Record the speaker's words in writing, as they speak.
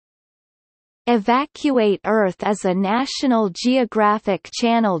Evacuate Earth is a National Geographic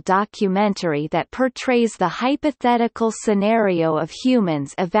Channel documentary that portrays the hypothetical scenario of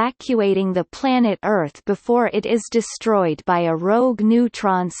humans evacuating the planet Earth before it is destroyed by a rogue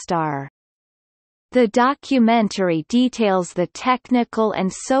neutron star. The documentary details the technical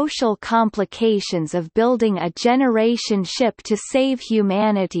and social complications of building a generation ship to save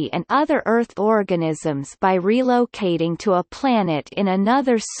humanity and other Earth organisms by relocating to a planet in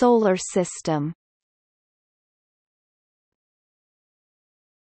another solar system.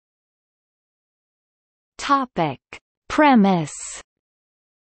 Topic: Premise.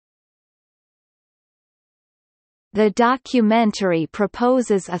 The documentary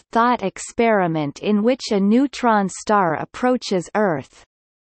proposes a thought experiment in which a neutron star approaches Earth.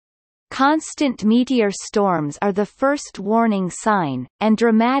 Constant meteor storms are the first warning sign, and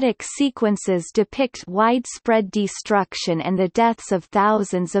dramatic sequences depict widespread destruction and the deaths of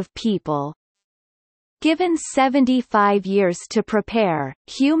thousands of people. Given 75 years to prepare,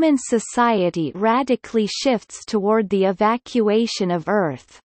 human society radically shifts toward the evacuation of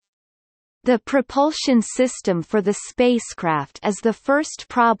Earth. The propulsion system for the spacecraft is the first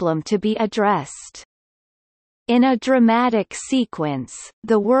problem to be addressed. In a dramatic sequence,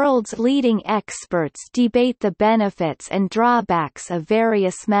 the world's leading experts debate the benefits and drawbacks of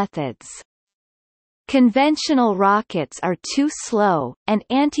various methods. Conventional rockets are too slow, and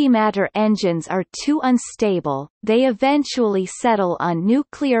antimatter engines are too unstable. They eventually settle on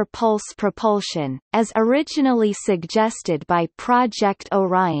nuclear pulse propulsion, as originally suggested by Project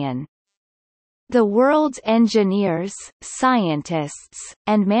Orion. The world's engineers, scientists,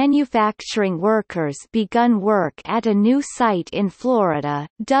 and manufacturing workers begun work at a new site in Florida,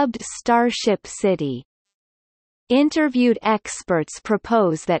 dubbed Starship City. Interviewed experts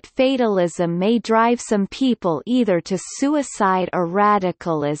propose that fatalism may drive some people either to suicide or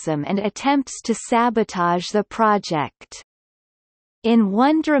radicalism and attempts to sabotage the project. In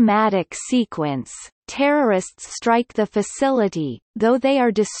one dramatic sequence, terrorists strike the facility, though they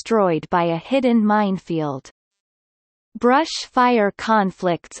are destroyed by a hidden minefield. Brush fire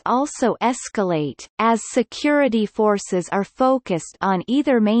conflicts also escalate, as security forces are focused on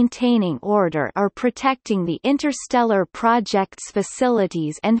either maintaining order or protecting the interstellar project's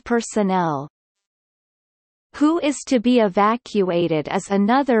facilities and personnel. Who is to be evacuated is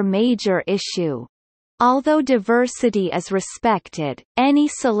another major issue. Although diversity is respected, any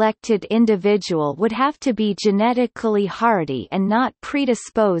selected individual would have to be genetically hardy and not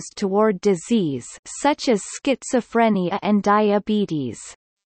predisposed toward disease such as schizophrenia and diabetes.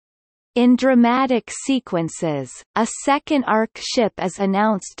 In dramatic sequences, a second Ark ship is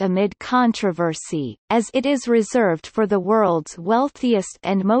announced amid controversy, as it is reserved for the world's wealthiest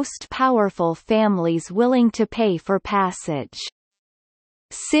and most powerful families willing to pay for passage.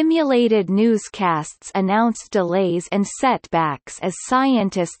 Simulated newscasts announce delays and setbacks as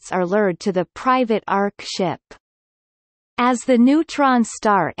scientists are lured to the private Ark ship. As the neutron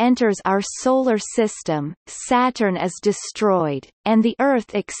star enters our solar system, Saturn is destroyed, and the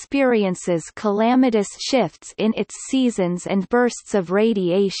Earth experiences calamitous shifts in its seasons and bursts of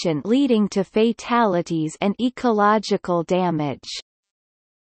radiation leading to fatalities and ecological damage.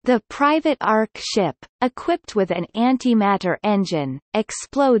 The private Ark ship, equipped with an antimatter engine,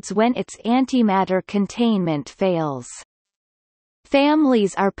 explodes when its antimatter containment fails.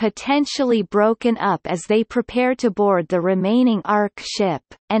 Families are potentially broken up as they prepare to board the remaining Ark ship,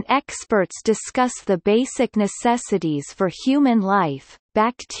 and experts discuss the basic necessities for human life: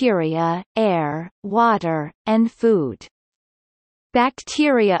 bacteria, air, water, and food.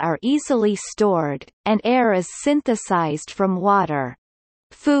 Bacteria are easily stored, and air is synthesized from water.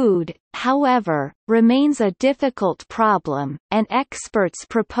 Food, however, remains a difficult problem, and experts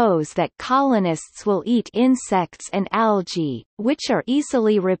propose that colonists will eat insects and algae, which are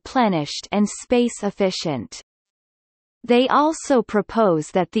easily replenished and space-efficient. They also propose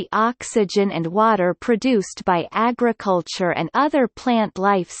that the oxygen and water produced by agriculture and other plant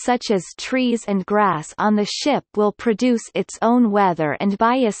life such as trees and grass on the ship will produce its own weather and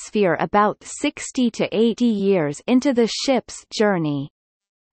biosphere about 60 to 80 years into the ship's journey.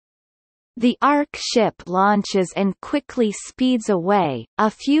 The Ark ship launches and quickly speeds away. A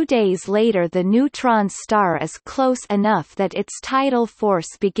few days later, the neutron star is close enough that its tidal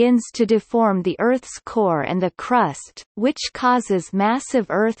force begins to deform the Earth's core and the crust, which causes massive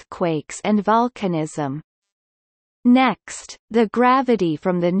earthquakes and volcanism. Next, the gravity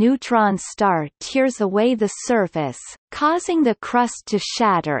from the neutron star tears away the surface, causing the crust to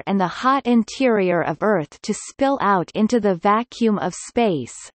shatter and the hot interior of Earth to spill out into the vacuum of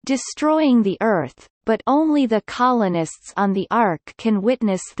space, destroying the Earth, but only the colonists on the Ark can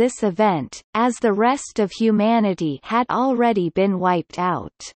witness this event, as the rest of humanity had already been wiped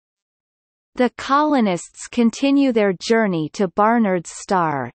out. The colonists continue their journey to Barnard's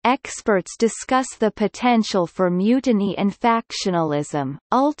star. Experts discuss the potential for mutiny and factionalism,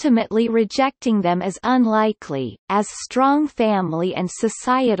 ultimately rejecting them as unlikely, as strong family and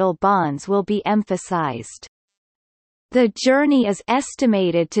societal bonds will be emphasized. The journey is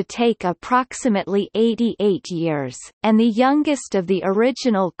estimated to take approximately 88 years, and the youngest of the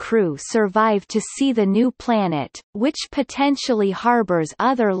original crew survive to see the new planet, which potentially harbors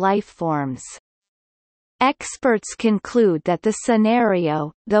other lifeforms. Experts conclude that the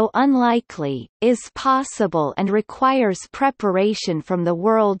scenario, though unlikely, is possible and requires preparation from the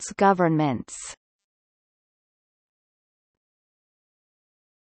world's governments.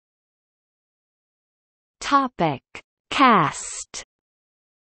 Topic: Cast.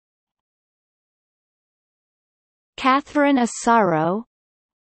 Catherine Asaro,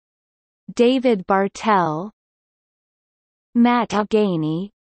 David Bartel, Matt Gainey,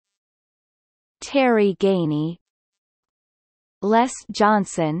 Terry Gainey, Les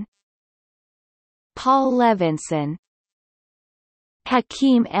Johnson, Paul Levinson,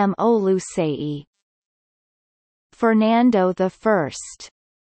 Hakeem M. Olusei, Fernando I.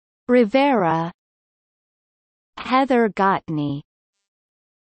 Rivera, Heather Gottney.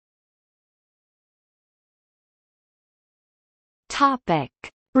 Topic: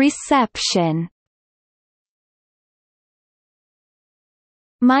 Reception.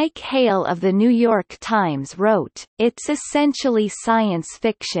 Mike Hale of The New York Times wrote, "It's essentially science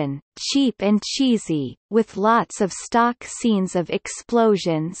fiction, cheap and cheesy, with lots of stock scenes of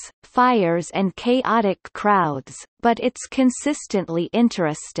explosions, fires and chaotic crowds, but it's consistently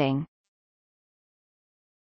interesting."